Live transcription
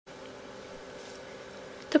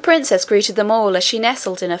The princess greeted them all as she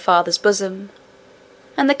nestled in her father's bosom,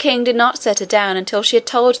 and the king did not set her down until she had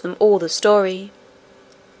told them all the story.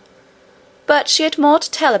 But she had more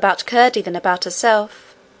to tell about Curdie than about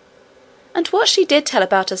herself, and what she did tell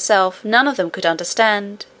about herself none of them could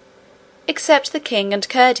understand, except the king and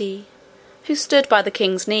Curdie, who stood by the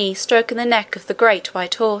king's knee stroking the neck of the great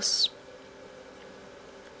white horse.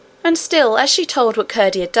 And still, as she told what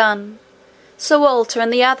Curdie had done, Sir Walter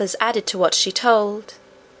and the others added to what she told,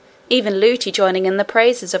 even Lootie joining in the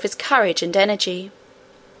praises of his courage and energy.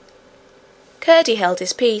 Curdie held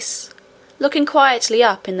his peace, looking quietly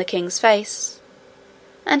up in the king's face,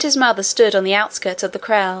 and his mother stood on the outskirts of the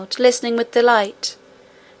crowd, listening with delight,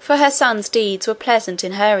 for her son's deeds were pleasant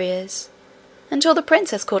in her ears, until the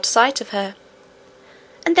princess caught sight of her.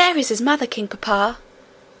 "And there is his mother, King Papa,"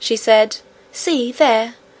 she said. "See,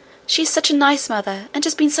 there. She is such a nice mother, and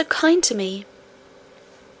has been so kind to me."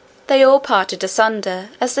 They all parted asunder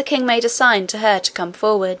as the king made a sign to her to come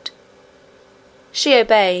forward. She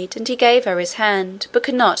obeyed, and he gave her his hand, but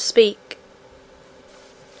could not speak.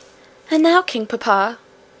 "And now, King Papa,"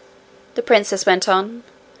 the princess went on,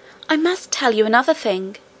 "I must tell you another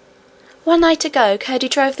thing. One night ago Curdie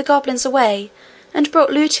drove the goblins away, and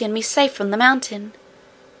brought Lootie and me safe from the mountain,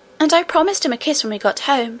 and I promised him a kiss when we got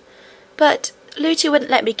home, but Lootie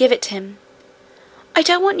wouldn't let me give it him. I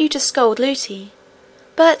don't want you to scold Lootie,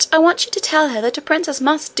 but I want you to tell her that a princess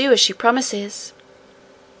must do as she promises."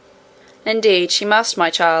 "Indeed she must, my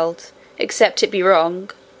child, except it be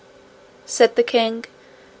wrong," said the king.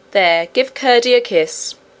 "There, give Curdie a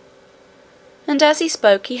kiss." And as he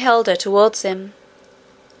spoke he held her towards him.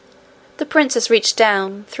 The princess reached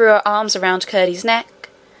down, threw her arms around Curdie's neck,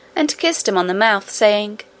 and kissed him on the mouth,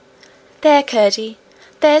 saying, "There, Curdie,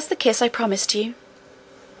 there's the kiss I promised you."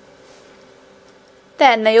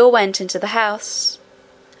 Then they all went into the house,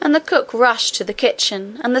 and the cook rushed to the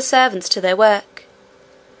kitchen, and the servants to their work.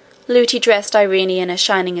 Lootie dressed Irene in her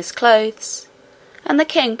shiningest clothes, and the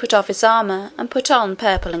king put off his armour and put on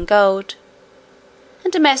purple and gold.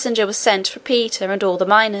 And a messenger was sent for Peter and all the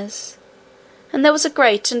miners, and there was a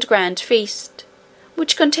great and grand feast,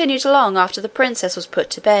 which continued long after the princess was put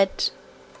to bed.